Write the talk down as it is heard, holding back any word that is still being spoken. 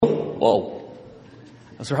Whoa.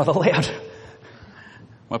 That was rather loud.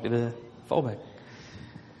 Might be the fallback.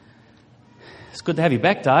 It's good to have you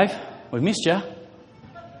back, Dave. We've missed you.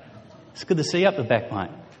 It's good to see you up the back, mate.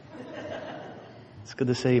 It's good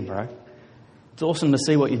to see you, bro. It's awesome to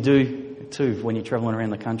see what you do, too, when you're travelling around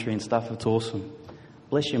the country and stuff. It's awesome.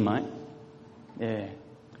 Bless you, mate. Yeah.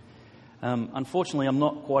 Unfortunately, I'm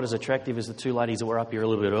not quite as attractive as the two ladies that were up here a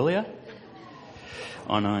little bit earlier.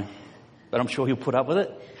 I know. But I'm sure you'll put up with it.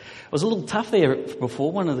 It was a little tough there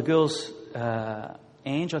before. One of the girls,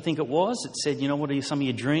 Ange, I think it was, it said, what are some of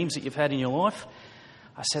your dreams that you've had in your life?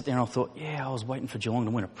 I sat there and I thought, I was waiting for Geelong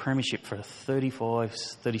to win a premiership for 35,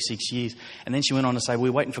 36 years. And then she went on to say,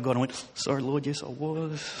 we're waiting for God. I went, sorry, Lord, yes, I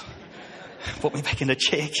was. Put me back in the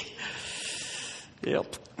check.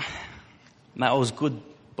 Yep. No, I was good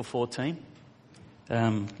before, team.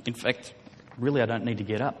 In fact, really, I don't need to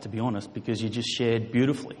get up, to be honest, because you just shared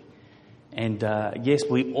beautifully. And yes,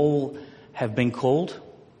 we all have been called.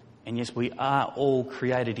 And yes, we are all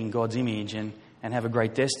created in God's image and have a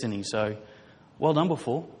great destiny. So, well done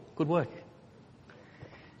before. Good work.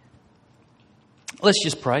 Let's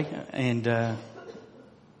just pray and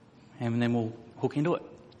then we'll hook into it.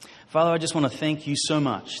 Father, I just want to thank you so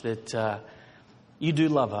much that you do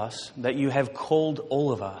love us, that you have called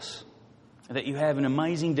all of us, that you have an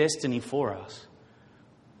amazing destiny for us.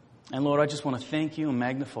 And Lord, I just want to thank you and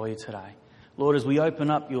magnify you today. Lord, as we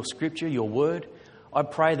open up your scripture, your word, I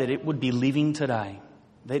pray that it would be living today,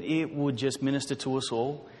 that it would just minister to us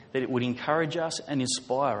all, that it would encourage us and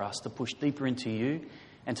inspire us to push deeper into you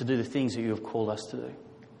and to do the things that you have called us to do.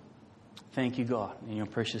 Thank you, God, in your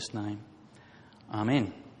precious name.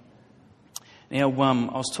 Amen. Now,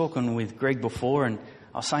 I was talking with Greg before, and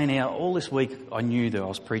I was saying how all this week I knew that I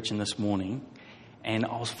was preaching this morning, and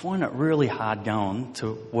I was finding it really hard going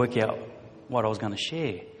to work out what I was going to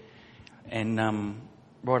share. And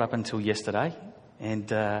right up until yesterday, and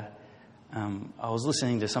I was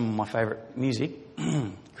listening to some of my favourite music,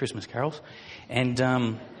 Christmas carols,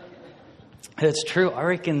 and it's true. I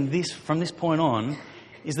reckon from this point on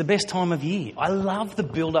is the best time of year. I love the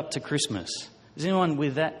build up to Christmas. Is anyone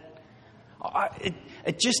with that?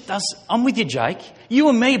 It just does. I'm with you, Jake. You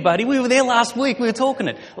and me, buddy. We were there last week. We were talking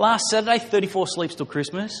it. Last Saturday, 34 sleeps till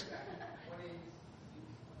Christmas.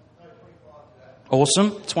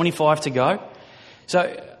 Awesome. 25 to go.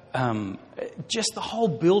 So just the whole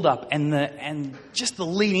build up and just the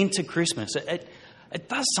lead into Christmas. It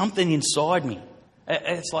does something inside me.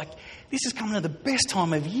 It's like, this is coming to the best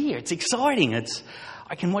time of year. It's exciting.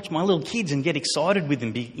 I can watch my little kids and get excited with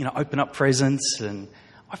them, open up presents, and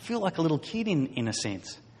I feel like a little kid in a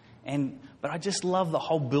sense. But I just love the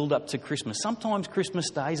whole build up to Christmas. Sometimes Christmas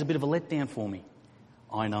Day is a bit of a letdown for me.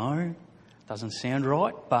 I know, doesn't sound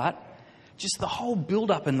right, but just the whole build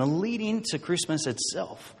up and the lead into Christmas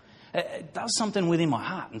itself, it does something within my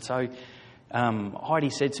heart. And so Heidi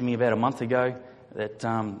said to me about a month ago that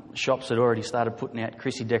shops had already started putting out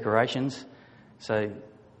Chrissy decorations. So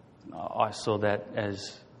I saw that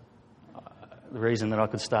as the reason that I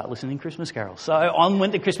could start listening to Christmas carols. So I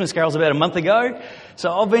went to Christmas carols about a month ago. So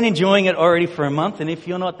I've been enjoying it already for a month. And if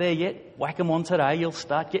you're not there yet, whack them on today. You'll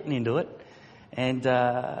start getting into it. And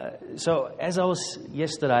so as I was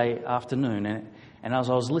yesterday afternoon and as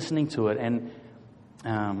I was listening to it, and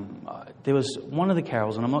there was one of the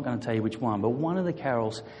carols, and I'm not going to tell you which one, but one of the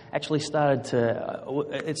carols actually started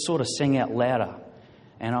it sort of sang out louder.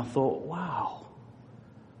 And I thought, wow.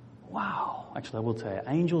 Actually, I will tell you,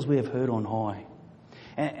 angels we have heard on high.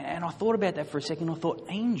 And I thought about that for a second. I thought,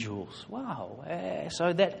 angels, wow.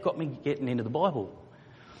 So that got me getting into the Bible.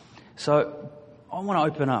 So I want to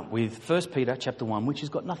open up with 1 Peter chapter 1, which has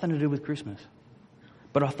got nothing to do with Christmas.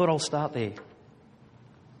 But I thought I'll start there,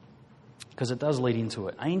 because it does lead into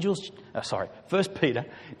it. 1 Peter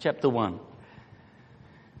chapter 1,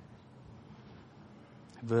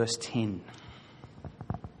 verse 10.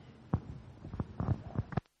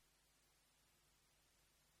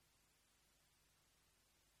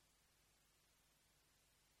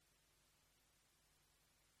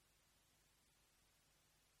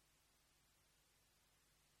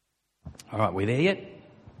 All right, we there yet?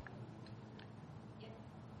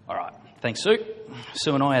 All right, thanks, Sue.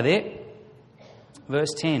 Sue and I are there.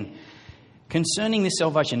 Verse 10. Concerning this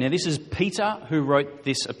salvation. Now, this is Peter who wrote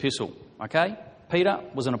this epistle, okay? Peter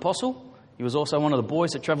was an apostle. He was also one of the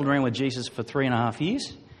boys that travelled around with Jesus for 3.5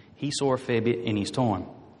 years. He saw a fair bit in his time.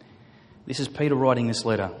 This is Peter writing this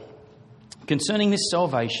letter. Concerning this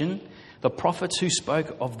salvation, the prophets who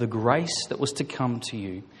spoke of the grace that was to come to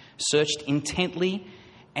you searched intently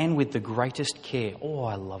and with the greatest care. Oh,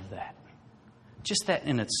 I love that. Just that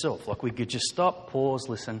in itself. Like we could just stop, pause,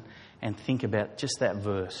 listen, and think about just that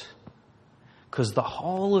verse. Because the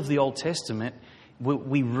whole of the Old Testament,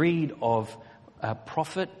 we read of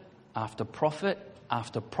prophet after prophet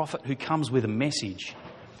after prophet who comes with a message.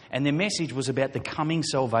 And their message was about the coming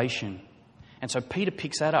salvation. And so Peter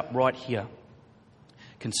picks that up right here.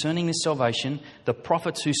 Concerning this salvation, the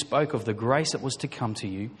prophets who spoke of the grace that was to come to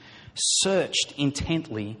you searched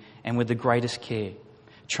intently and with the greatest care,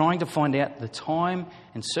 trying to find out the time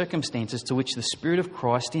and circumstances to which the Spirit of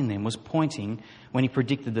Christ in them was pointing when he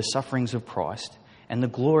predicted the sufferings of Christ and the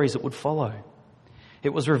glories that would follow.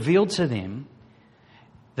 It was revealed to them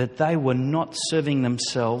that they were not serving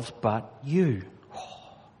themselves but you.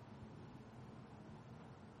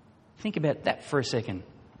 Think about that for a second.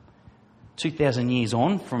 2,000 years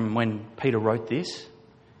on from when Peter wrote this,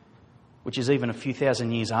 which is even a few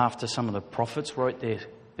thousand years after some of the prophets wrote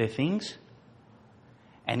their things.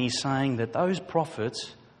 And he's saying that those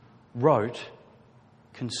prophets wrote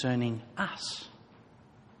concerning us.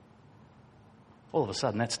 All of a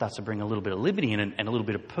sudden that starts to bring a little bit of liberty and a little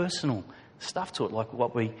bit of personal stuff to it, like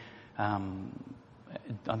what I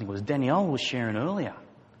think it was Danielle was sharing earlier.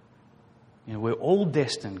 You know, we're all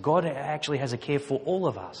destined. God actually has a care for all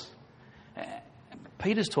of us.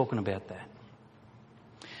 Peter's talking about that.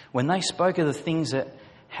 When they spoke of the things that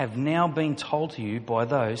have now been told to you by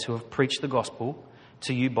those who have preached the gospel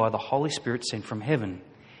to you by the Holy Spirit sent from heaven,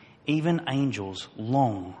 even angels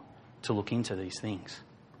long to look into these things.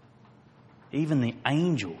 Even the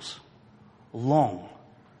angels long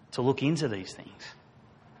to look into these things.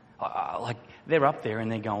 Like, they're up there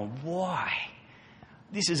and they're going, why?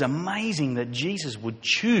 This is amazing that Jesus would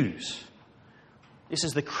choose. This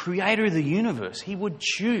is the creator of the universe. He would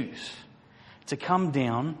choose to come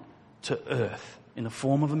down to earth in the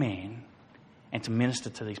form of a man and to minister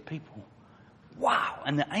to these people. Wow.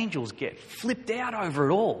 And the angels get flipped out over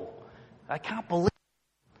it all. They can't believe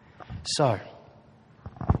it. So,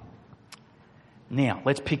 now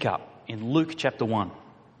let's pick up in Luke chapter 1.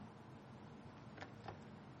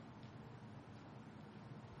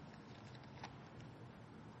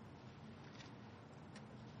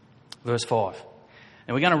 Verse 5.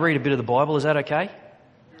 And we're going to read a bit of the Bible. Is that okay?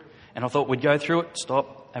 And I thought we'd go through it,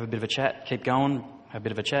 stop, have a bit of a chat, keep going, have a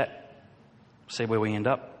bit of a chat, see where we end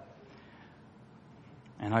up.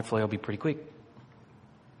 And hopefully I'll be pretty quick.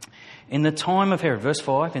 In the time of Herod, verse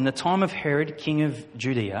 5, in the time of Herod, king of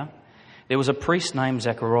Judea, there was a priest named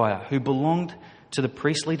Zechariah who belonged to the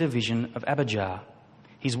priestly division of Abijah.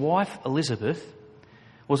 His wife, Elizabeth,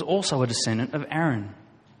 was also a descendant of Aaron.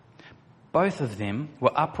 Both of them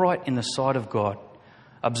were upright in the sight of God,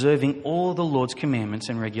 observing all the Lord's commandments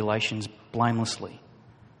and regulations blamelessly.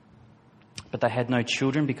 But they had no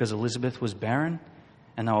children because Elizabeth was barren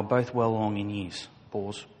and they were both well along in years.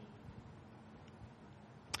 Pause.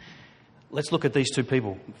 Let's look at these two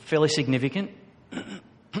people. Fairly significant.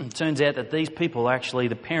 It turns out that these people are actually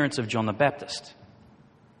the parents of John the Baptist.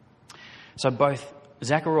 So both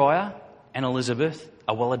Zechariah and Elizabeth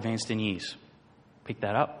are well advanced in years. Pick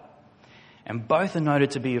that up. And both are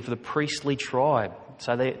noted to be of the priestly tribe.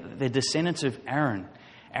 So they're descendants of Aaron.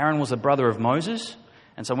 Aaron was a brother of Moses.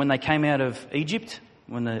 And so when they came out of Egypt,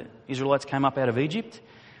 when the Israelites came up out of Egypt,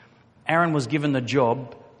 Aaron was given the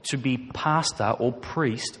job to be pastor or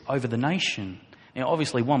priest over the nation. Now,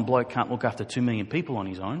 obviously, one bloke can't look after 2 million people on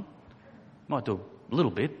his own. Might do a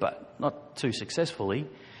little bit, but not too successfully.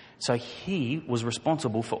 So he was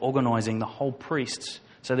responsible for organising the whole priests.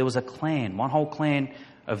 So there was a clan, one whole clan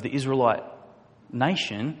of the Israelite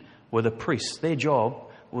nation were the priests. Their job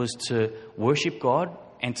was to worship God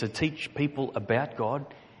and to teach people about God,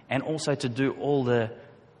 and also to do all the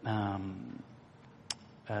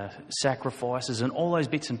sacrifices and all those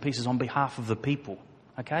bits and pieces on behalf of the people.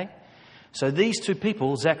 Okay? So these two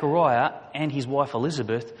people, Zechariah and his wife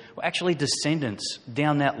Elizabeth, were actually descendants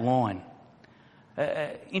down that line.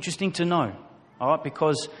 Interesting to know, all right?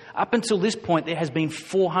 Because up until this point, there has been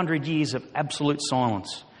 400 years of absolute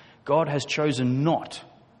silence. God has chosen not,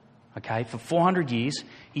 okay, for 400 years,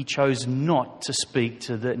 he chose not to speak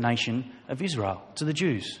to the nation of Israel, to the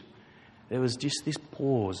Jews. There was just this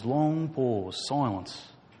pause, long pause, silence.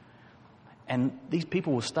 And these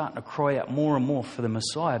people were starting to cry out more and more for the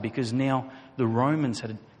Messiah, because now the Romans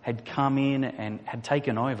had come in and had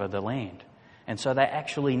taken over the land. And so they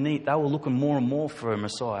were looking more and more for a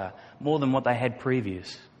Messiah, more than what they had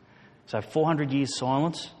previous. So 400 years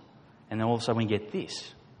silence, and then all of a sudden we get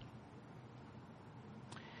this.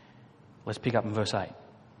 Let's pick up in verse 8.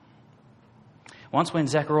 Once when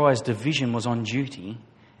Zechariah's division was on duty,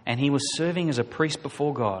 and he was serving as a priest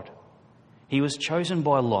before God, he was chosen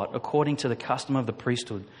by lot, according to the custom of the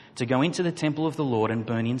priesthood, to go into the temple of the Lord and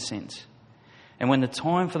burn incense. And when the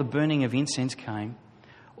time for the burning of incense came,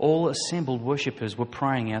 all assembled worshippers were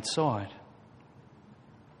praying outside.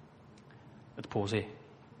 Let's pause there.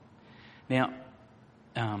 Now,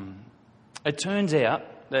 it turns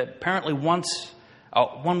out that apparently one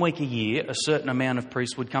week a year, a certain amount of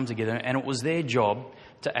priests would come together, and it was their job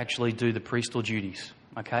to actually do the priestly duties.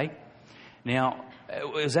 Okay? Now,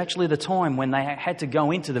 it was actually the time when they had to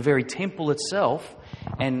go into the very temple itself,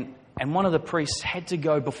 and one of the priests had to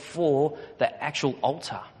go before the actual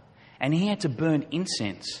altar, and he had to burn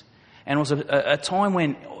incense. And it was a time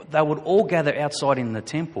when they would all gather outside in the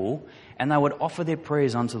temple, and they would offer their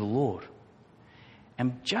prayers unto the Lord.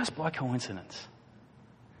 And just by coincidence,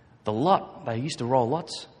 they used to roll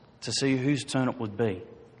lots to see whose turn it would be.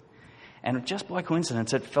 And just by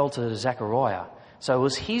coincidence, it fell to Zechariah. So it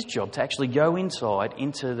was his job to actually go inside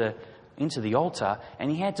into the altar, and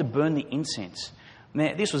he had to burn the incense.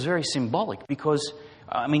 Now, this was very symbolic because,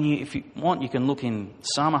 if you want, you can look in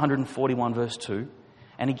Psalm 141 verse 2,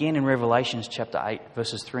 and again in Revelations chapter 8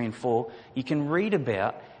 verses 3 and 4, you can read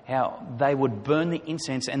about how they would burn the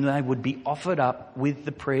incense and they would be offered up with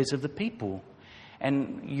the prayers of the people.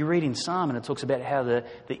 And you read in Psalm, and it talks about how the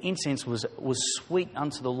incense was sweet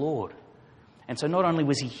unto the Lord. And so not only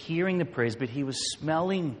was he hearing the prayers, but he was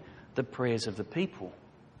smelling the prayers of the people.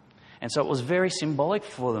 And so it was very symbolic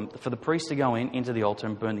for the priest to go into the altar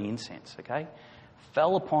and burn the incense, okay?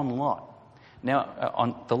 Fell upon Lot.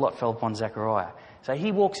 Now, the lot fell upon Zechariah. So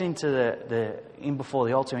he walks into in before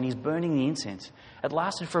the altar and he's burning the incense. It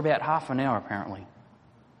lasted for about half an hour, apparently.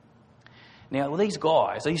 Now, these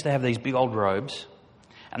guys, they used to have these big old robes,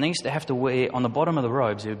 and they used to have to wear, on the bottom of the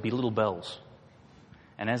robes, there would be little bells.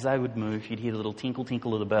 And as they would move, you'd hear the little tinkle,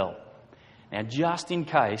 tinkle of the bell. Now, just in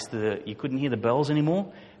case you couldn't hear the bells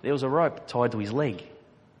anymore, there was a rope tied to his leg.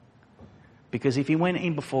 Because if he went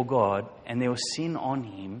in before God and there was sin on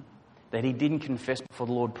him that he didn't confess before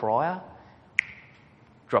the Lord prior,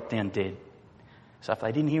 dropped down dead. So if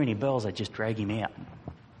they didn't hear any bells, they'd just drag him out.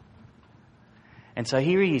 And so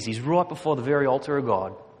here he is. He's right before the very altar of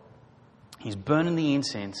God. He's burning the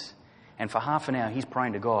incense, and for half an hour he's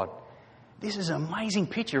praying to God. This is an amazing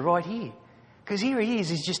picture right here. Because here he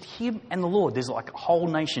is, it's just him and the Lord. There's like a whole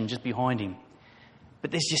nation just behind him.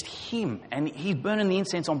 But there's just him, and he's burning the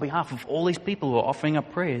incense on behalf of all these people who are offering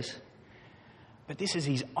up prayers. But this is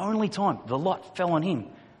his only time. The lot fell on him.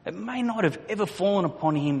 It may not have ever fallen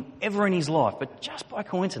upon him ever in his life, but just by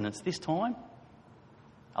coincidence, this time,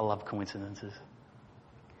 I love coincidences.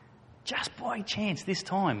 Just by chance, this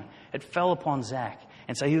time, it fell upon Zach.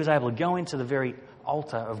 And so he was able to go into the very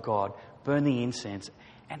altar of God, burn the incense,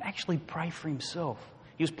 and actually pray for himself.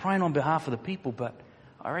 He was praying on behalf of the people, but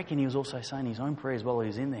I reckon he was also saying his own prayers while he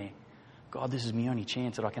was in there. God, this is my only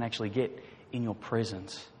chance that I can actually get in your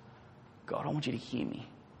presence. God, I want you to hear me.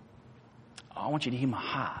 I want you to hear my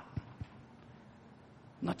heart.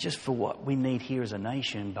 Not just for what we need here as a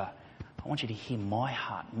nation, but I want you to hear my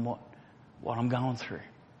heart and what I'm going through.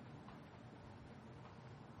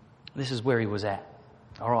 This is where he was at.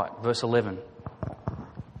 All right, verse 11.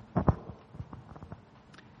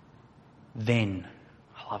 Then.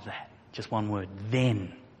 I love that. Just one word.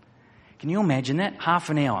 Then. Can you imagine that? Half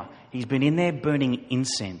an hour. He's been in there burning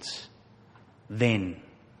incense. Then.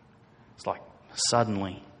 It's like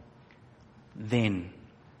suddenly. Then.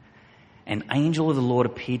 An angel of the Lord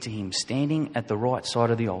appeared to him, standing at the right side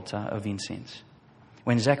of the altar of incense.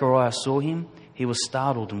 When Zechariah saw him, he was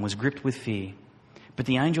startled and was gripped with fear. But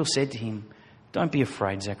the angel said to him, "Don't be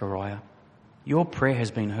afraid, Zechariah. Your prayer has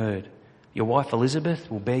been heard. Your wife Elizabeth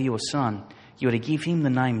will bear you a son. You are to give him the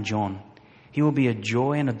name John. He will be a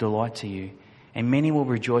joy and a delight to you, and many will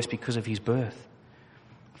rejoice because of his birth.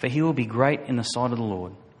 For he will be great in the sight of the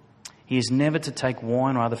Lord. He is never to take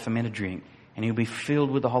wine or other fermented drink, and he will be filled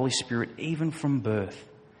with the Holy Spirit even from birth.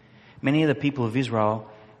 Many of the people of Israel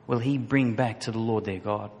will he bring back to the Lord their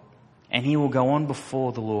God, and he will go on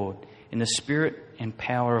before the Lord in the spirit and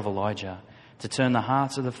power of Elijah, to turn the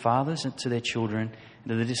hearts of the fathers to their children, and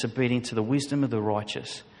to the disobedient to the wisdom of the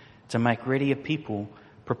righteous, to make ready a people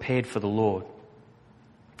prepared for the Lord."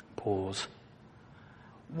 Pause.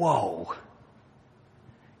 Whoa.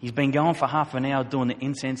 He's been going for half an hour doing the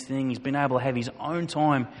incense thing. He's been able to have his own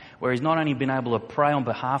time where he's not only been able to pray on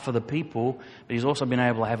behalf of the people, but he's also been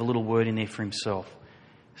able to have a little word in there for himself,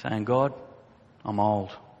 saying, "God, I'm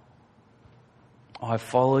old. I've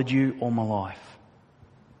followed you all my life.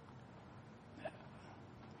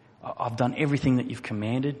 I've done everything that you've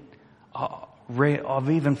commanded. I've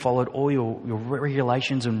even followed all your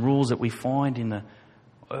regulations and rules that we find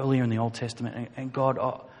earlier in the Old Testament. And God,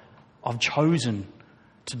 I've chosen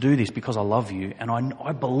to do this because I love you. And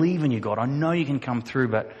I believe in you, God. I know you can come through,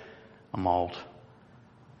 but I'm old.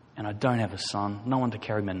 and I don't have a son, no one to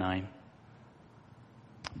carry my name.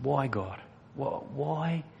 Why, God?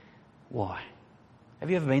 Why? Have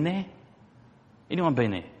you ever been there? Anyone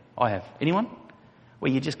been there? I have. Anyone?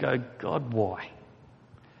 Where you just go, God, why?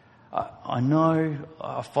 I know,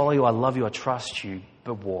 I follow you, I love you, I trust you,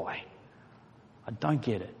 but why? I don't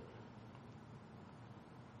get it.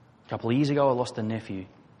 A couple of years ago, I lost a nephew.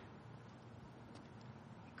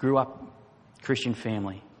 Grew up Christian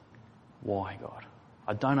family. Why, God?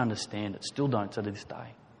 I don't understand it. Still don't to this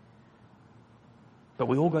day. But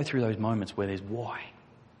we all go through those moments where there's why.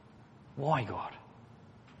 Why, God?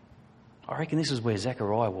 I reckon this is where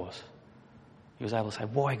Zechariah was. He was able to say,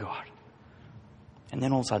 why, God? And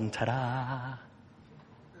then all of a sudden, ta-da!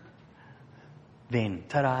 Then,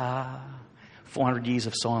 ta-da! 400 years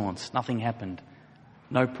of silence. Nothing happened.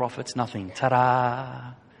 No prophets, nothing.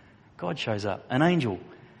 Ta-da! God shows up. An angel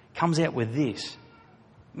comes out with this.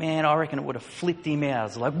 Man, I reckon it would have flipped him out.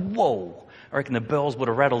 It's like, whoa! I reckon the bells would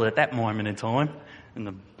have rattled at that moment in time. In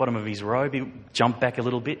the bottom of his robe, he jumped back a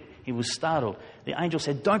little bit. He was startled. The angel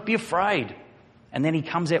said, don't be afraid. And then he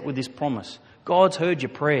comes out with this promise. God's heard your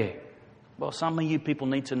prayer. Well, some of you people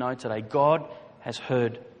need to know today, God has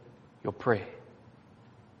heard your prayer.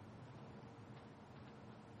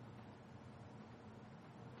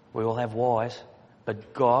 We all have whys,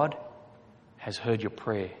 but God has heard your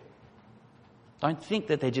prayer. Don't think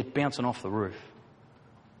that they're just bouncing off the roof.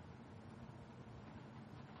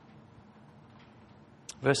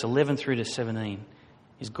 Verse 11 through to 17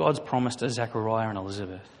 is God's promise to Zechariah and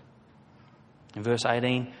Elizabeth. In verse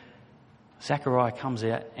 18, Zechariah comes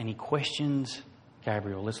out and he questions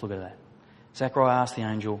Gabriel. Let's look at that. Zechariah asked the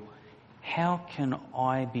angel, how can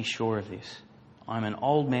I be sure of this? I'm an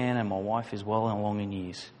old man and my wife is well along in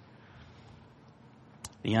years.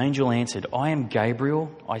 The angel answered, I am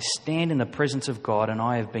Gabriel. I stand in the presence of God and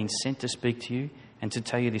I have been sent to speak to you and to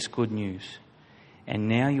tell you this good news. And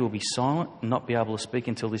now you will be silent and not be able to speak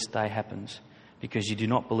until this day happens, because you do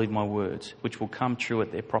not believe my words, which will come true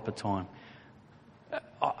at their proper time.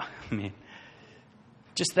 Man,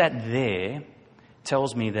 just that there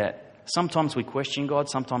tells me that sometimes we question God,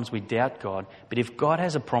 sometimes we doubt God, but if God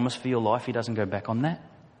has a promise for your life, he doesn't go back on that.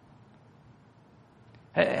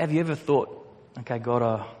 Have you ever thought, okay,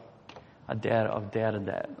 God, I've doubted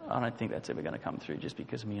that. I don't think that's ever going to come through just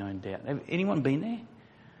because of my own doubt. Have anyone been there?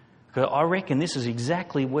 Because I reckon this is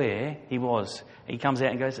exactly where he was. He comes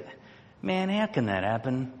out and goes, man, how can that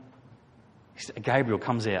happen? Gabriel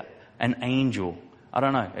comes out, an angel. I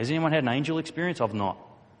don't know. Has anyone had an angel experience? I've not.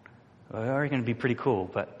 I reckon it'd be pretty cool.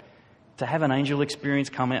 But to have an angel experience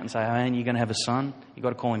come out and say, hey, man, you're going to have a son. You've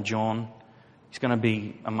got to call him John. He's going to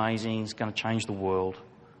be amazing. He's going to change the world.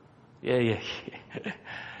 Yeah,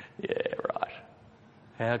 right.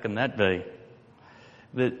 How can that be?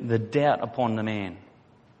 The doubt upon the man.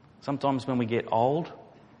 Sometimes when we get old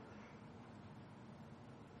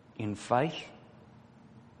in faith,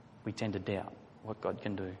 we tend to doubt what God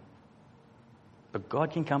can do. But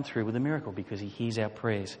God can come through with a miracle because he hears our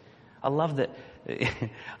prayers. I love that.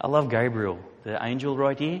 I love Gabriel, the angel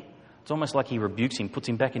right here. It's almost like he rebukes him, puts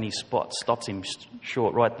him back in his spot, stops him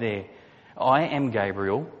short right there. I am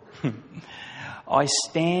Gabriel. I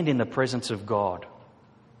stand in the presence of God.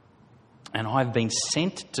 And I've been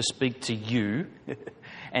sent to speak to you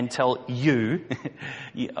and tell you.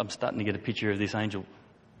 I'm starting to get a picture of this angel.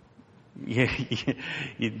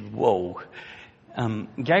 Whoa.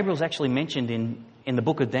 Gabriel's actually mentioned in the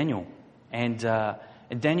book of Daniel. And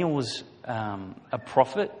Daniel was a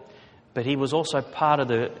prophet, but he was also part of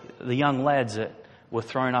the young lads that were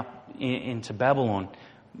thrown up into Babylon.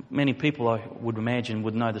 Many people, I would imagine,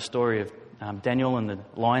 would know the story of Daniel and the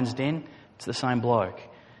lion's den. It's the same bloke.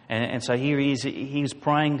 And so here he is, he was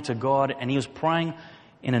praying to God, and he was praying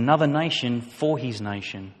in another nation for his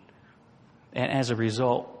nation. And as a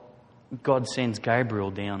result, God sends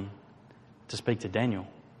Gabriel down to speak to Daniel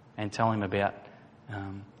and tell him about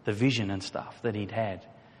the vision and stuff that he'd had.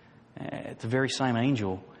 It's the very same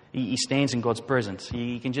angel. He stands in God's presence.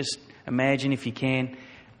 You can just imagine, if you can,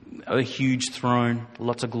 a huge throne,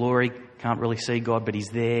 lots of glory. Can't really see God, but he's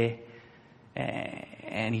there.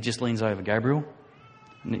 And he just leans over. Gabriel,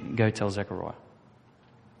 go tell Zechariah.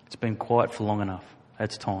 It's been quiet for long enough.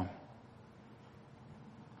 It's time.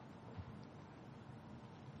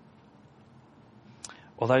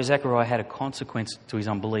 Although Zechariah had a consequence to his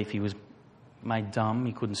unbelief, he was made dumb,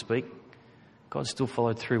 he couldn't speak, God still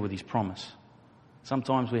followed through with his promise.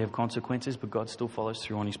 Sometimes we have consequences, but God still follows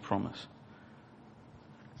through on his promise.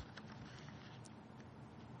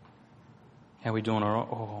 How are we doing? All right?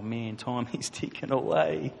 Oh man, time is ticking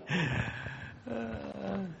away.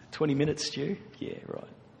 20 minutes, Stu? Yeah, right.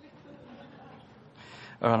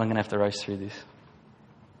 All right, I'm going to have to race through this.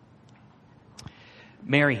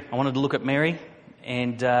 Mary. I wanted to look at Mary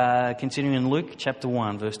and continuing in Luke chapter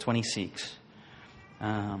 1, verse 26.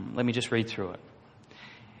 Let me just read through it.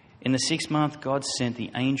 In the 6th month, God sent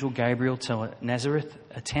the angel Gabriel to Nazareth,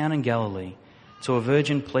 a town in Galilee, to a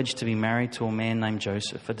virgin pledged to be married to a man named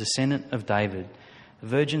Joseph, a descendant of David. The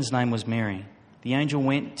virgin's name was Mary. The angel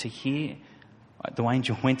went to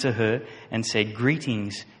her and said,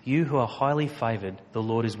 "Greetings, you who are highly favoured, the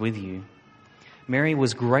Lord is with you." Mary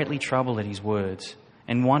was greatly troubled at his words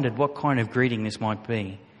and wondered what kind of greeting this might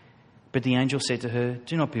be. But the angel said to her,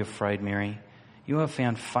 "Do not be afraid, Mary. You have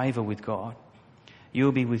found favour with God. You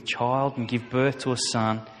will be with child and give birth to a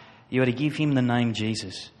son. You are to give him the name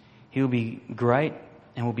Jesus. He will be great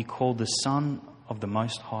and will be called the Son of the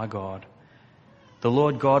Most High God. The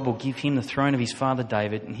Lord God will give him the throne of his father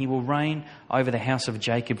David, and he will reign over the house of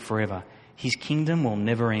Jacob forever. His kingdom will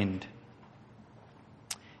never end."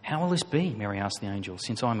 "How will this be?" Mary asked the angel,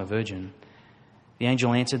 "since I am a virgin?" The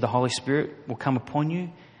angel answered, "The Holy Spirit will come upon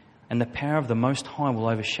you, and the power of the Most High will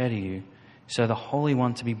overshadow you. So the Holy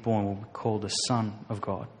One to be born will be called the Son of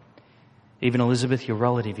God. Even Elizabeth, your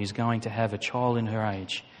relative, is going to have a child in her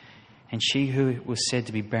age, and she who was said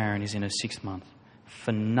to be barren is in her 6th month.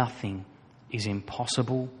 For nothing is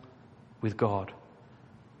impossible with God."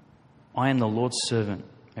 "I am the Lord's servant,"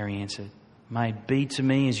 Mary answered. "May it be to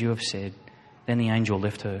me as you have said." Then the angel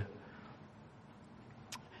left her.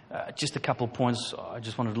 Just a couple of points. I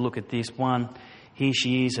just wanted to look at this. One, here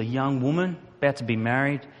she is, a young woman about to be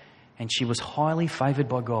married, and she was highly favoured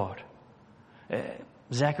by God.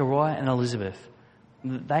 Zachariah and Elizabeth,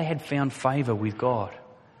 they had found favour with God.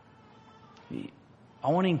 I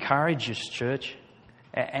want to encourage us, church,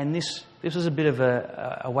 and this was a bit of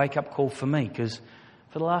a wake-up call for me, because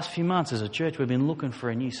for the last few months as a church we've been looking for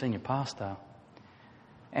a new senior pastor.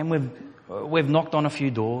 And we've knocked on a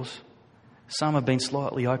few doors. Some have been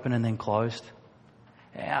slightly open and then closed.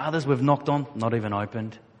 Others we've knocked on, not even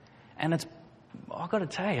opened. And I've got to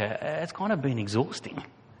tell you, it's kind of been exhausting.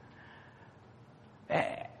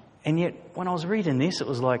 And yet, when I was reading this, it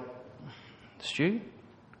was like, "Stu,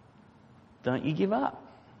 don't you give up,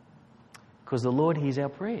 because the Lord hears our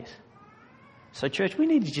prayers." So, church, we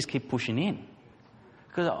need to just keep pushing in,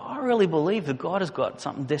 because I really believe that God has got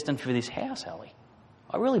something destined for this house, Ellie.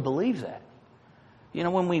 I really believe that. You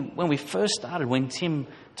know, when we first started, when Tim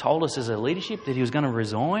told us as a leadership that he was going to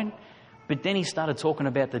resign, but then he started talking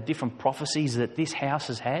about the different prophecies that this house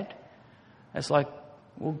has had, it's like,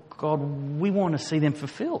 well, God, we want to see them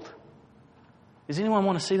fulfilled. Does anyone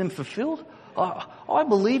want to see them fulfilled? I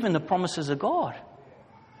believe in the promises of God.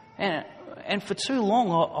 And for too long,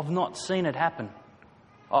 I've not seen it happen.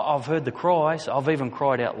 I've heard the cries. I've even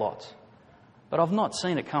cried out lots. But I've not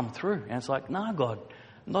seen it come through. And it's like, no, God,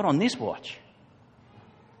 not on this watch.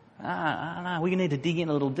 No, we need to dig in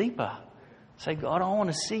a little deeper. Say, God, I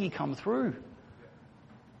want to see you come through.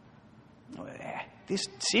 This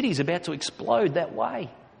city's about to explode that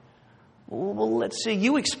way. Well, let's see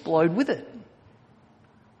you explode with it.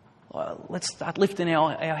 Let's start lifting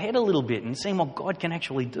our head a little bit and seeing what God can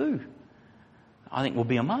actually do. I think we'll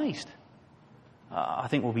be amazed. I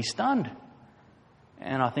think we'll be stunned.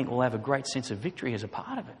 And I think we'll have a great sense of victory as a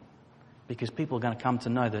part of it, because people are going to come to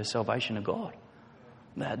know the salvation of God.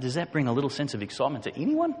 Now, does that bring a little sense of excitement to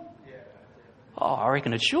anyone? Oh, I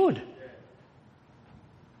reckon it should.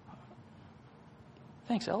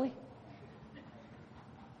 Thanks, Ellie.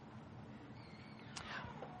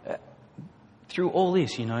 Through all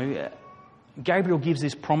this, Gabriel gives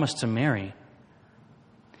this promise to Mary.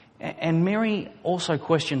 And Mary also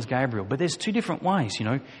questions Gabriel, but there's two different ways,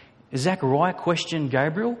 Zachariah questioned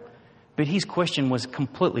Gabriel, but his question was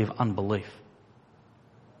completely of unbelief.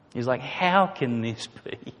 He's like, how can this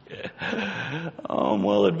be? I'm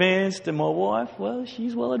well advanced, and my wife, well,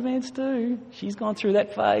 she's well advanced too. She's gone through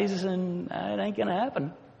that phase, and it ain't going to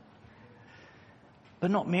happen.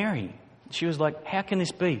 But not Mary. She was like, how can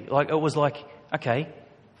this be? It was like, okay,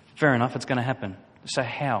 fair enough, it's going to happen. So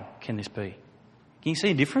how can this be? Can you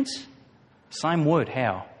see a difference? Same word,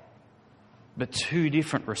 how. But two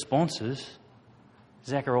different responses.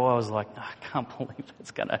 Zachariah was like, I can't believe that's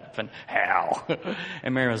going to happen. How?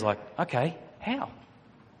 And Mary was like, okay, how?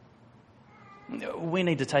 We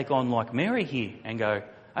need to take on like Mary here and go,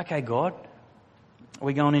 okay, God,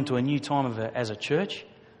 we're going into a new time as a church.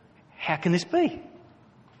 How can this be?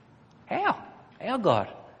 How? How,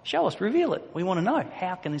 God? Show us, reveal it. We want to know.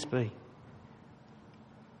 How can this be?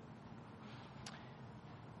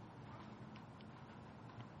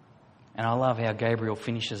 And I love how Gabriel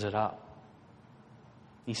finishes it up.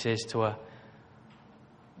 He says to her,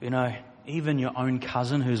 even your own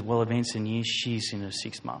cousin who's well advanced in years, she's in her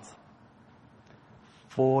 6th month.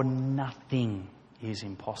 For nothing is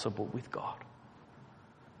impossible with God.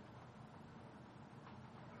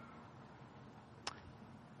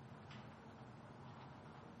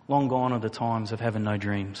 Long gone are the times of having no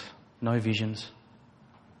dreams, no visions.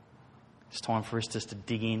 It's time for us just to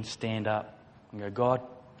dig in, stand up and go, God,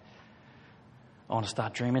 I want to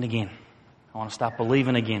start dreaming again. I want to start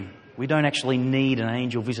believing again. We don't actually need an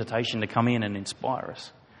angel visitation to come in and inspire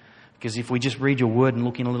us. Because if we just read your word and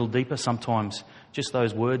look in a little deeper, sometimes just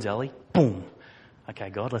those words, Ali, boom. Okay,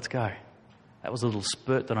 God, let's go. That was a little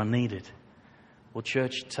spurt that I needed. Well,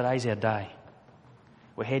 church, today's our day.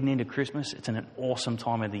 We're heading into Christmas. It's an awesome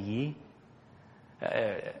time of the year.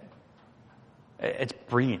 It's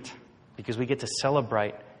brilliant because we get to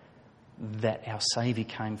celebrate that our Saviour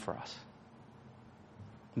came for us.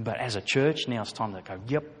 But as a church, now it's time to go,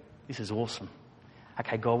 yep, this is awesome.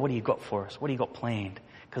 Okay, God, what do you got for us? What do you got planned?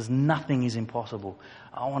 Because nothing is impossible.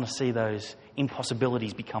 I want to see those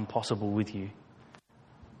impossibilities become possible with you.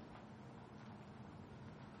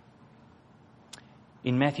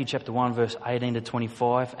 In Matthew chapter 1, verse 18 to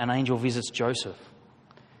 25, an angel visits Joseph.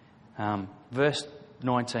 Verse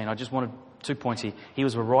 19, I just wanted 2 points here. He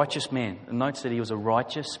was a righteous man. The note said he was a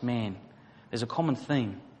righteous man. There's a common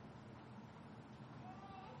theme.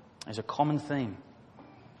 There's a common theme.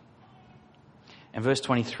 And verse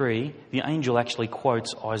 23, the angel actually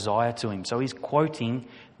quotes Isaiah to him. So he's quoting,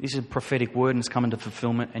 this is a prophetic word and it's coming to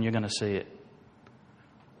fulfillment and you're going to see it.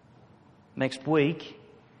 Next week,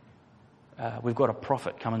 we've got a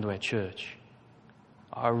prophet coming to our church.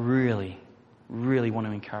 I really, really want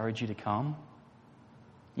to encourage you to come.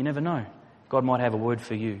 You never know. God might have a word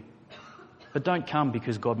for you. But don't come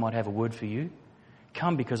because God might have a word for you.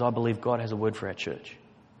 Come because I believe God has a word for our church.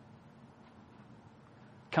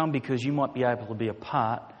 Come because you might be able to be a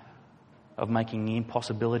part of making the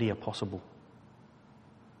impossibility a possible.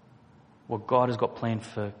 What God has got planned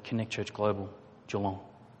for Connect Church Global, Geelong.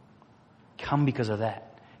 Come because of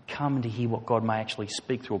that. Come to hear what God may actually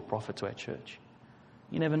speak through a prophet to our church.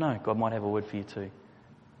 You never know. God might have a word for you too.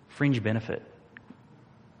 Fringe benefit.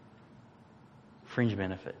 Fringe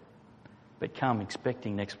benefit. But come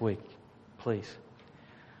expecting next week, please.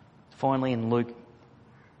 Finally, in Luke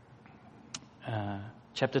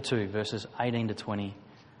chapter 2, verses 18 to 20.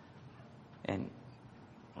 And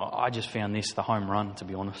I just found this the home run, to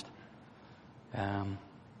be honest. I'll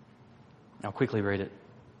quickly read it.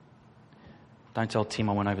 Don't tell Tim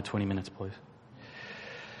I went over 20 minutes, please.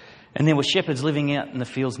 And there were shepherds living out in the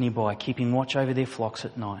fields nearby, keeping watch over their flocks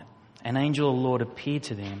at night. An angel of the Lord appeared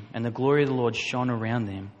to them, and the glory of the Lord shone around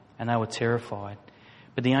them, and they were terrified.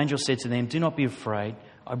 But the angel said to them, "Do not be afraid.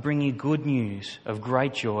 I bring you good news of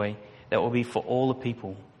great joy that will be for all the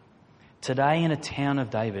people. Today in a town of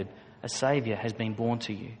David, a Saviour has been born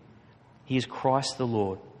to you. He is Christ the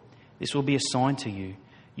Lord. This will be a sign to you.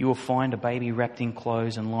 You will find a baby wrapped in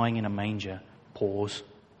clothes and lying in a manger." Pause.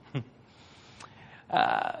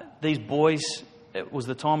 These boys, it was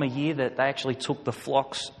the time of year that they actually took the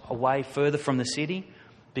flocks away further from the city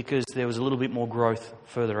because there was a little bit more growth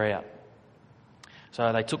further out.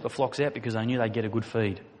 So they took the flocks out because they knew they'd get a good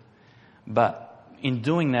feed. But in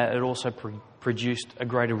doing that, it also produced a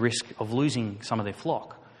greater risk of losing some of their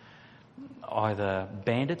flock. Either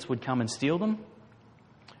bandits would come and steal them,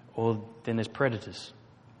 or then there's predators.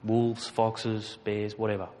 Wolves, foxes, bears,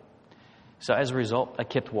 whatever. So as a result, they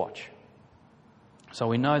kept watch. So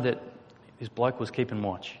we know that this bloke was keeping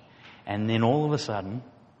watch. And then all of a sudden,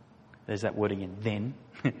 there's that word again, then,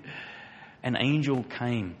 an angel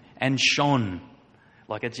came and shone.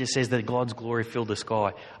 Like it just says that God's glory filled the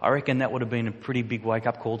sky. I reckon that would have been a pretty big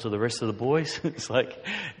wake-up call to the rest of the boys. It's like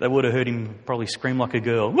they would have heard him probably scream like a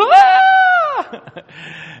girl.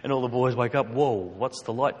 And all the boys wake up, whoa, what's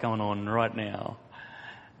the light going on right now?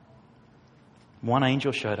 One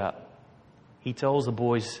angel showed up. He tells the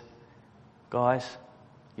boys, guys,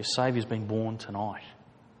 your Saviour's been born tonight.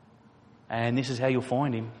 And this is how you'll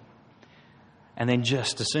find him. And then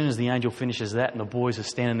just as soon as the angel finishes that and the boys are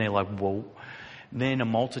standing there like, whoa, then a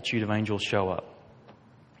multitude of angels show up.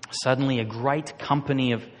 Suddenly a great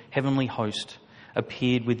company of heavenly hosts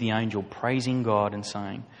appeared with the angel, praising God and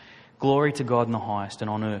saying, "Glory to God in the highest, and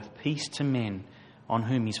on earth peace to men on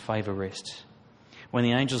whom his favour rests." When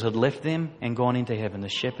the angels had left them and gone into heaven, the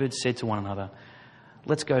shepherds said to one another,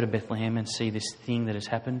 "Let's go to Bethlehem and see this thing that has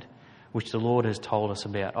happened, which the Lord has told us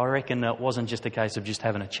about." I reckon it wasn't just a case of just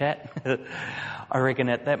having a chat. I reckon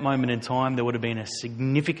at that moment in time, there would have been a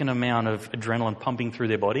significant amount of adrenaline pumping through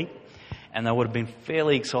their body, and they would have been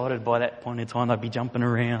fairly excited by that point in time. They'd be jumping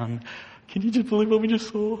around. Can you just believe what we just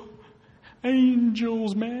saw?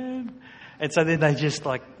 Angels, man. And so then they just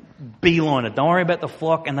beeline it. Don't worry about the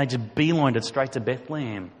flock, and they just beelined it straight to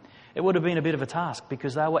Bethlehem. It would have been a bit of a task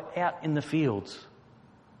because they were out in the fields.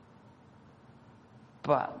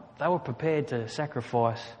 But they were prepared to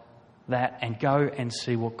sacrifice that and go and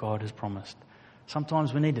see what God has promised.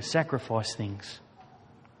 Sometimes we need to sacrifice things.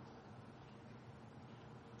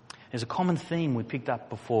 There's a common theme we picked up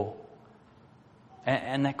before.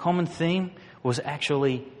 And that common theme was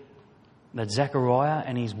actually that Zechariah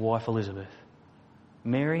and his wife Elizabeth,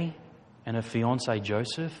 Mary and her fiancé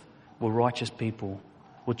Joseph, were righteous people.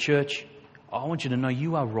 Well, church, I want you to know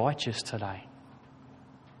you are righteous today.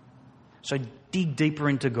 So dig deeper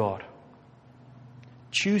into God.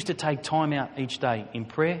 Choose to take time out each day in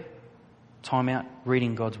prayer, time out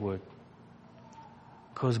reading God's Word.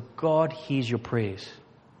 Because God hears your prayers.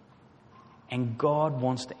 And God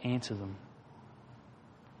wants to answer them.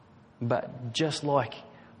 But just like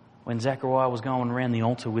when Zechariah was going around the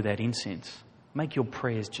altar with that incense, make your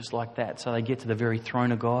prayers just like that so they get to the very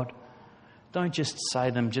throne of God. Don't just say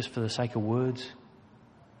them just for the sake of words,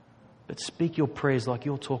 but speak your prayers like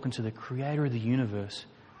you're talking to the Creator of the universe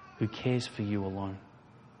who cares for you alone.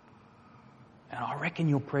 And I reckon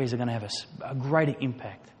your prayers are going to have a greater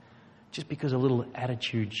impact just because a little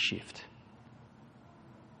attitude shift.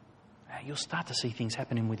 You'll start to see things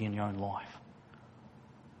happening within your own life.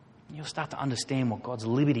 You'll start to understand what God's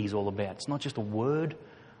liberty is all about. It's not just a word,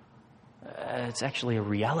 it's actually a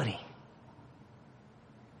reality.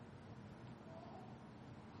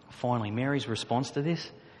 Finally, Mary's response to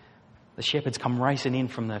this, the shepherds come racing in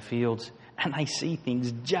from their fields and they see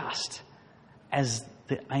things just as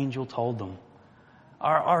the angel told them.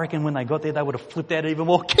 I reckon when they got there, they would have flipped out even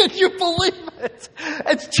more. Can you believe it?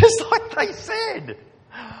 It's just like they said.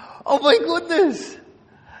 Oh my goodness.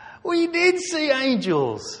 We did see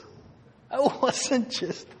angels. It wasn't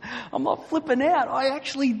just, I'm not flipping out. I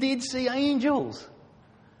actually did see angels.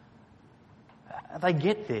 They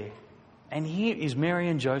get there. And here is Mary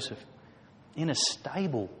and Joseph in a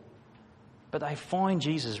stable. But they find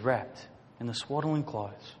Jesus wrapped in the swaddling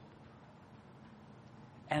clothes.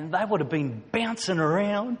 And they would have been bouncing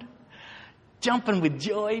around, jumping with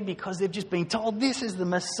joy because they've just been told this is the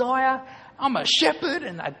Messiah. I'm a shepherd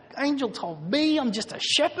and the angel told me I'm just a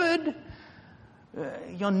shepherd.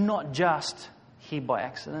 You're not just here by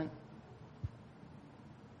accident.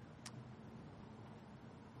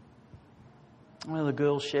 One of the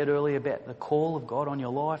girls shared earlier about the call of God on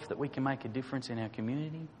your life, that we can make a difference in our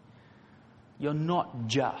community. You're not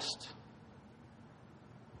just ...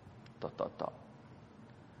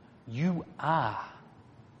 You are ...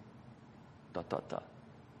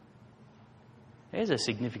 There's a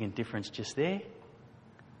significant difference just there.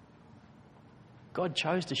 God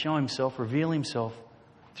chose to show himself, reveal himself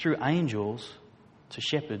through angels to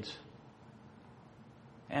shepherds.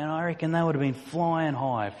 And I reckon they would have been flying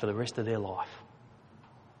high for the rest of their life.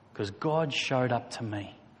 Because God showed up to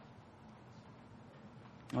me.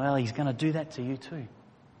 Well, he's going to do that to you too.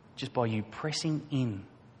 Just by you pressing in.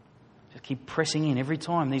 Just keep pressing in. Every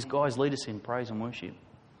time these guys lead us in praise and worship.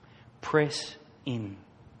 Press in.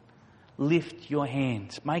 Lift your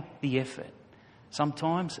hands. Make the effort.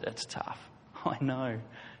 Sometimes it's tough. I know.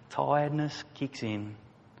 Tiredness kicks in.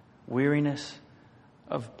 Weariness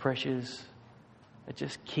of pressures. It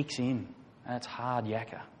just kicks in. And it's hard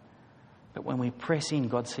yakka. But when we press in,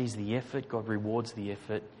 God sees the effort. God rewards the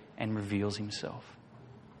effort and reveals himself.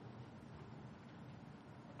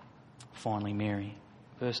 Finally, Mary.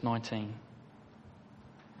 Verse 19.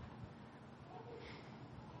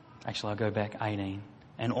 Actually, I'll go back 18.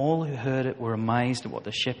 And all who heard it were amazed at what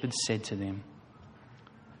the shepherds said to them.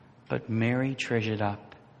 But Mary treasured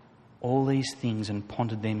up all these things and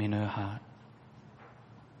pondered them in her heart.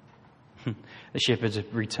 The shepherds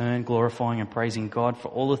returned, glorifying and praising God for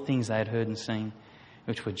all the things they had heard and seen,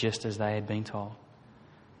 which were just as they had been told.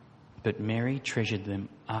 But Mary treasured them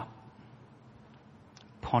up,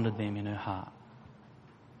 pondered them in her heart.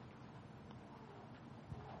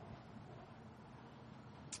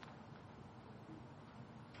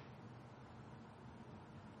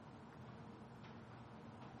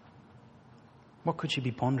 What could she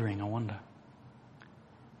be pondering, I wonder?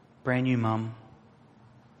 Brand new mum.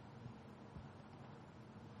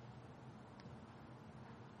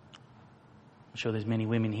 I'm sure there's many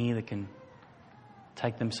women here that can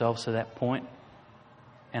take themselves to that point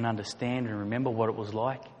and understand and remember what it was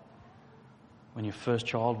like when your first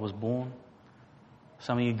child was born.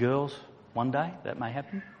 Some of you girls, one day that may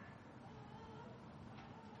happen.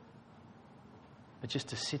 But just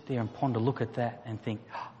to sit there and ponder, look at that and think,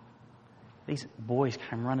 oh, these boys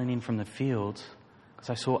came running in from the fields because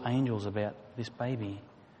they saw angels about this baby.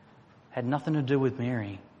 had nothing to do with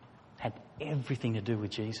Mary, had everything to do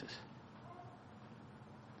with Jesus.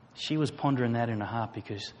 She was pondering that in her heart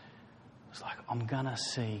because it's like, I'm going to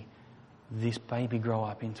see this baby grow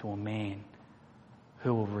up into a man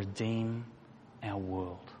who will redeem our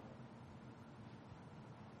world.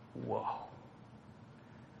 Whoa.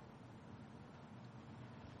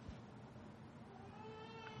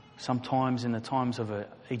 Sometimes in the times of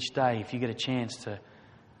each day, if you get a chance to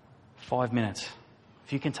 5 minutes,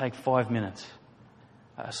 if you can take 5 minutes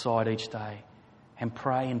aside each day and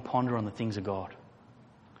pray and ponder on the things of God.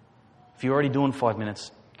 If you're already doing 5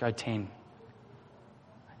 minutes, go 10.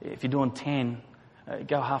 If you're doing 10,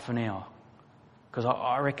 go half an hour. Because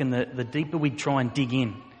I reckon that the deeper we try and dig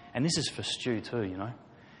in, and this is for Stu too, you know,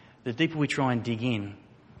 the deeper we try and dig in,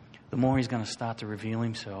 the more he's going to start to reveal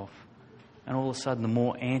himself. And all of a sudden, the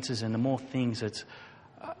more answers and the more things it's...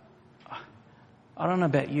 I don't know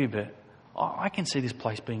about you, but I can see this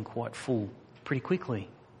place being quite full pretty quickly.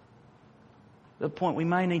 At the point we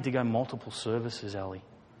may need to go multiple services, Ali.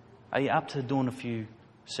 Are you up to doing a few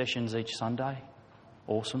sessions each Sunday?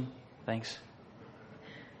 Awesome. Thanks.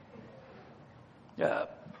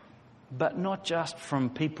 But not just from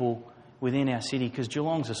people within our city, because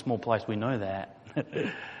Geelong's a small place, we know that.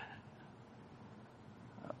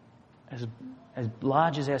 As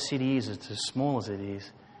large as our city is, it's as small as it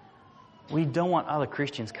is, we don't want other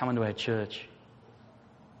Christians coming to our church.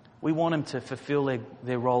 We want them to fulfill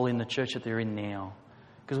their role in the church that they're in now,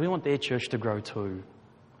 because we want their church to grow too.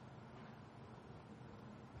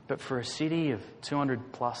 But for a city of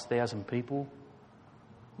 200,000+ people,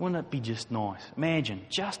 wouldn't it be just nice?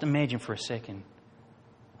 Just imagine for a second,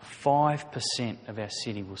 5% of our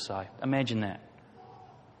city will say. Imagine that.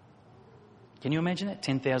 Can you imagine that?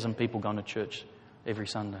 10,000 people going to church every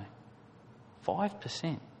Sunday.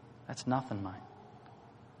 5%. That's nothing, mate.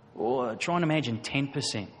 Or try and imagine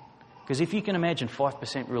 10%. Because if you can imagine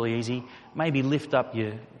 5% really easy, maybe lift up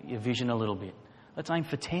your vision a little bit. Let's aim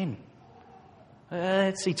for 10.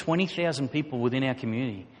 Let's see 20,000 people within our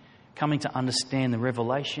community coming to understand the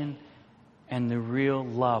revelation and the real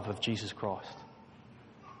love of Jesus Christ.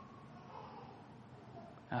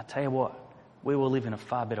 And I'll tell you what, we will live in a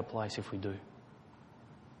far better place if we do.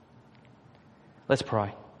 Let's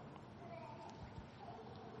pray.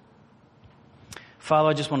 Father,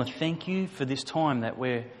 I just want to thank you for this time that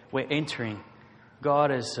we're entering.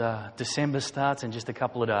 God, as December starts in just a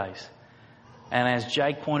couple of days. And as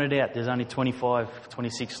Jake pointed out, there's only 25,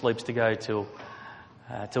 26 sleeps to go till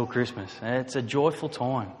Christmas. And it's a joyful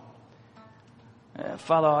time.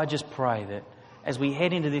 Father, I just pray that as we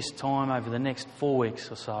head into this time over the next 4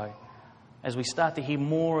 weeks or so, as we start to hear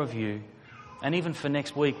more of you, and even for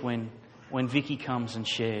next week when Vicky comes and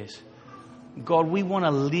shares, God, we want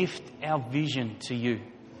to lift our vision to you.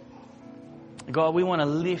 God, we want to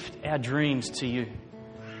lift our dreams to you.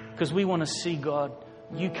 Because we want to see, God,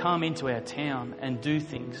 you come into our town and do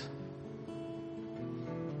things.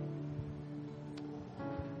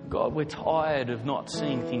 God, we're tired of not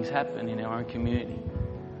seeing things happen in our own community.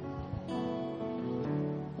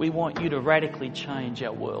 We want you to radically change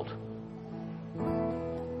our world.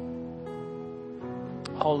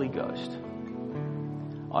 Holy Ghost,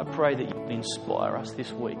 I pray that you would inspire us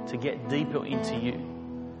this week to get deeper into you,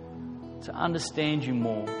 to understand you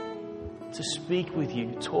more, to speak with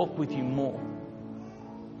you, talk with you more,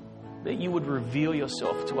 that you would reveal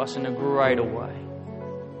yourself to us in a greater way.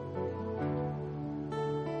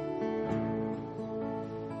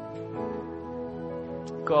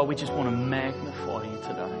 God, we just want to magnify you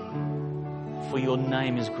today, for your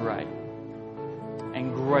name is great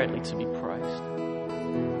and greatly to be praised.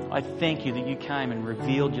 I thank you that you came and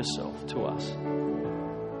revealed yourself to us,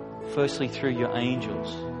 firstly through your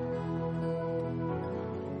angels,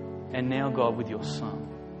 and now, God, with your Son.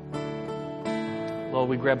 Lord,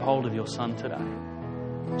 we grab hold of your Son today.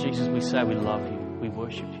 Jesus, we say we love you, we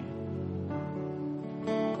worship you.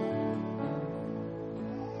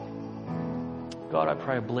 God, I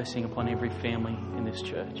pray a blessing upon every family in this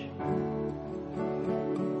church.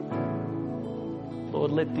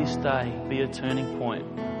 Lord, let this day be a turning point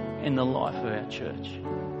in the life of our church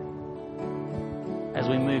as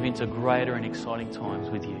we move into greater and exciting times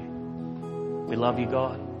with you. We love you,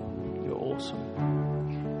 God. You're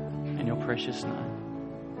awesome. In your precious name.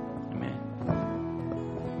 Amen.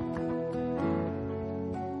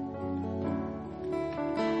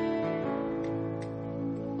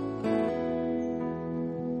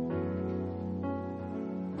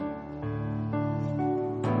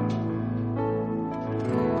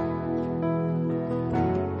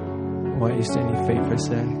 Why don't you stand your feet for a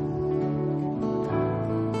sec?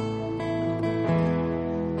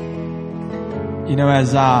 You know,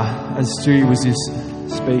 as as Stu was just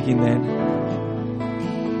speaking then,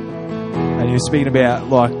 and he was speaking about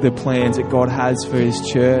like the plans that God has for His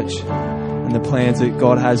church and the plans that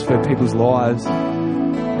God has for people's lives,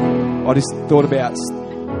 I just thought about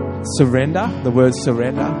surrender, the word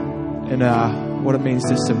surrender, and what it means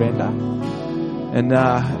to surrender. And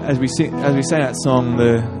as we sang that song,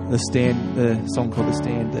 the song called "The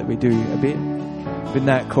Stand" that we do a bit. But in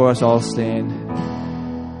that chorus, "I'll stand,"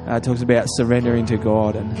 it talks about surrendering to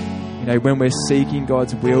God, and when we're seeking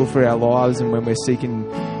God's will for our lives, and when we're seeking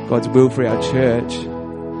God's will for our church,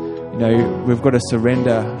 we've got to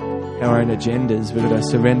surrender our own agendas. We've got to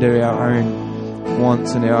surrender our own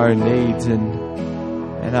wants and our own needs, and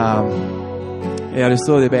I just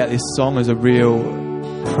thought about this song as a real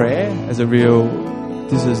prayer,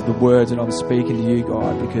 this is the words that I'm speaking to you,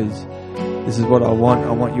 God, because this is what I want.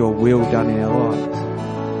 I want your will done in our lives.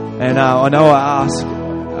 And I know I ask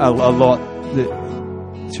a lot that,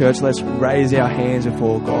 church, let's raise our hands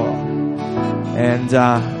before God. And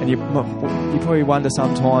you probably wonder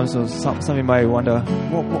sometimes, or some of you may wonder,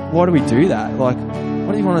 why do we do that? Like,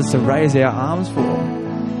 what do you want us to raise our arms for?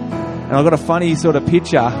 And I got a funny sort of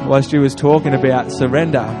picture while she was talking about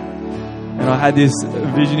surrender. And I had this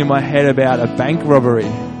vision in my head about a bank robbery.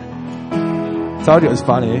 Told you it was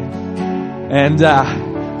funny. And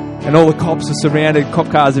all the cops are surrounded, cop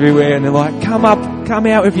cars everywhere, and they're like, come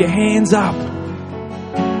out with your hands up.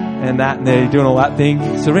 And they're doing all that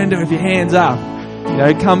thing, surrender with your hands up.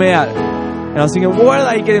 Come out. And I was thinking, why do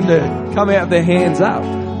they get them to come out with their hands up?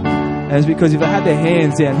 And it's because if they had their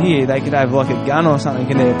hands down here, they could have like a gun or something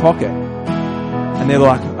in their pocket. And they're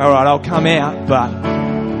like, alright, I'll come out, but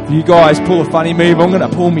if you guys pull a funny move, I'm going to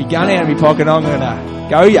pull my gun out of my pocket and I'm going to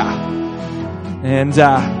go ya. And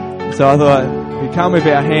so I thought, we come with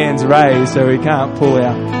our hands raised so we can't pull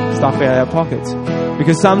our stuff out of our pockets.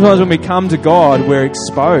 Because sometimes when we come to God, we're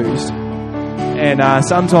exposed. And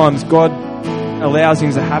sometimes God allows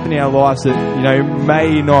things to happen in our lives that,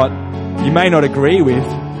 you may not agree with,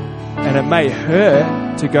 and it may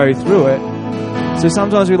hurt to go through it. So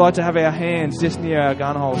sometimes we like to have our hands just near our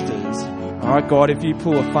gun holsters. Alright, God, if you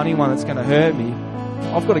pull a funny one that's going to hurt me,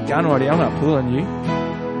 I've got a gun already, I'm not pulling you.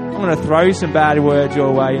 I'm going to throw some bad words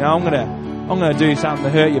your way. I'm going to do something to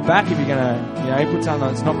hurt your back if you're going to, put something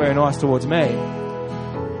that's not very nice towards me.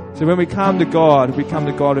 So when we come to God with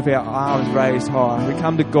our arms raised high. We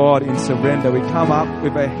come to God in surrender. We come up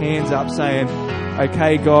with our hands up saying,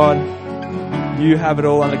 okay, God, you have it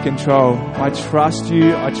all under control. I trust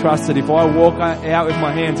you. I trust that if I walk out with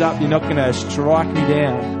my hands up, you're not going to strike me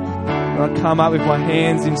down. When I come up with my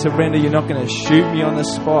hands in surrender, you're not going to shoot me on the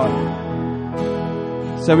spot.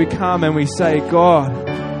 So we come and we say, God,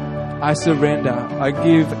 I surrender. I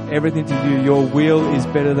give everything to you. Your will is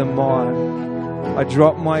better than mine. I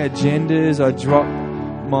drop my agendas. I drop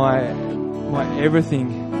my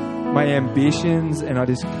everything, my ambitions, and I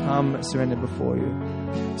just come surrender before you.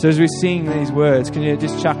 So as we sing these words, can you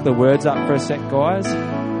just chuck the words up for a sec, guys?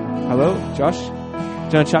 Hello, Josh?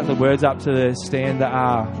 Do you want to chuck the words up to the stand,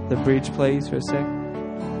 the bridge, please, for a sec?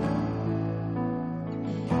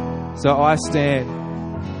 So I stand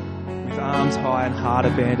with arms high and heart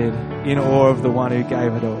abandoned, in awe of the one who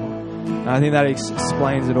gave it all. And I think that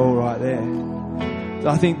explains it all right there. So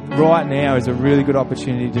I think right now is a really good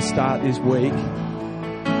opportunity to start this week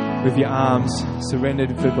with your arms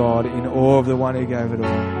surrendered for God, in awe of the one who gave it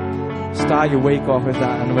all. Start your week off with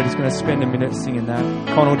that, and we're just going to spend a minute singing that.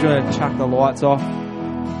 Connell, do you want to chuck the lights off?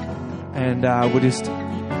 And we'll just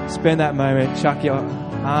spend that moment, chuck your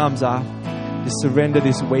arms up, just surrender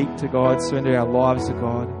this week to God, surrender our lives to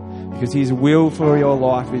God, because His will for your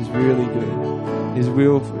life is really good. His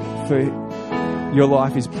will for your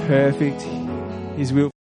life is perfect. His will